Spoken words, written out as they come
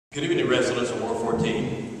Good evening, residents of Ward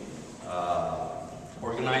 14.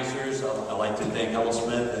 Organizers, I'd like to thank Ella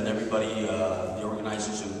Smith and everybody, the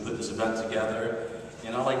organizers who put this event together.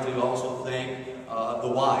 And I'd like to also thank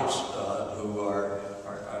the wives who are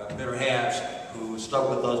better halves, who stuck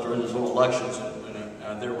with us during this whole elections.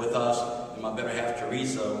 And they're with us. And my better half,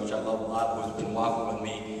 Teresa, which I love a lot, who's been walking with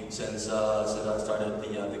me since I started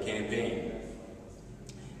the campaign.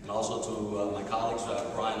 And also to my colleagues,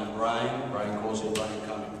 Brian Kazy and Brian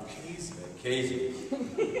Cummins. Kazy.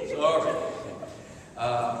 Sorry.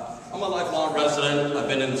 I'm a lifelong resident. I've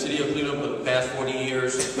been in the city of Cleveland for the past 40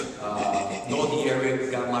 years. Know the area,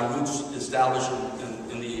 got my roots established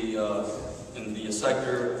in the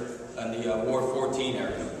sector, in the Ward 14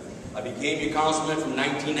 area. I became a councilman from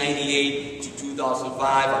 1998 to 2005.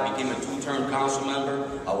 I became a two-term council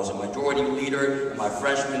member. I was a majority leader in my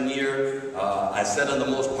freshman year. I sat on the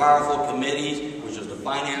most powerful committees, which is the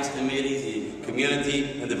Finance Committee, the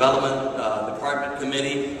Community and Development Department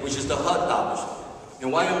Committee, which is the HUD dollars.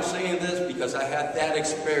 And why I'm saying this? Because I had that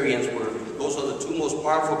experience where those are the two most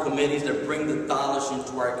powerful committees that bring the dollars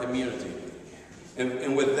into our community.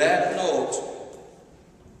 And with that note,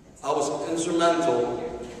 I was instrumental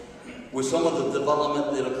with some of the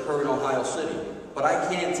development that occurred in Ohio City. But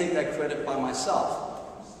I can't take that credit by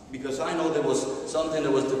myself, because I know there was something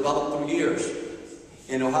that was developed through years.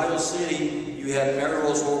 In Ohio City, you had Mary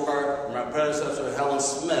Rose Hobart, my predecessor, Helen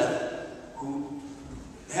Smith, who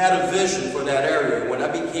had a vision for that area. When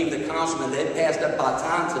I became the councilman, they passed that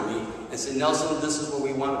baton to me and said, Nelson, this is what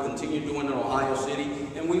we want to continue doing in Ohio City,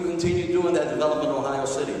 and we continue doing that development in Ohio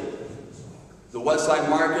City. The West Side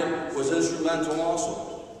Market was instrumental also.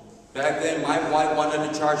 Back then, my wife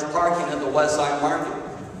wanted to charge parking at the West Side Market.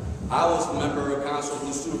 I was a member of council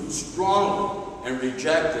who stood strongly and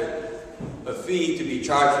rejected a fee to be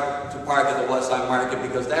charged to park at the West Side Market,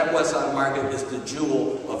 because that West Side Market is the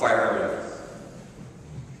jewel of our area.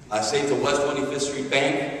 I saved the West 25th Street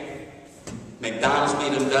Bank. McDonald's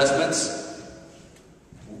made investments.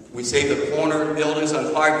 We saved the corner buildings on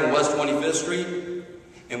Clark and West 25th Street.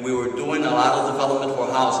 And we were doing a lot of development for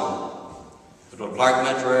housing through the Clark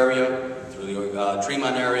metro area, through the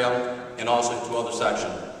Tremont area, and also to other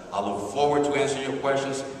sections. I look forward to answering your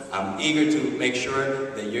questions. I'm eager to make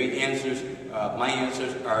sure that your answers, my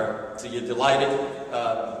answers, are to your delighted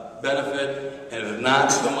benefit. And if not,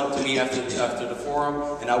 come up to me after the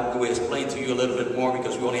forum, and I will explain to you a little bit more,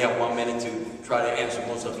 because we only have 1 minute to try to answer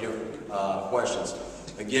most of your questions.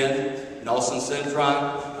 Again, Nelson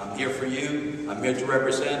Cintron, I'm here for you. I'm here to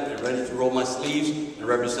represent and ready to roll my sleeves and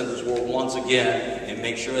represent this world once again, and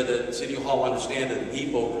make sure that City Hall understands that the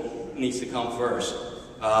people needs to come first.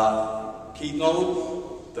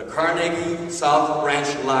 Keynote, the Carnegie South Branch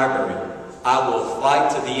Library. I will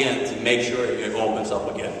fight to the end to make sure it opens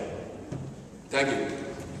up again. Thank you.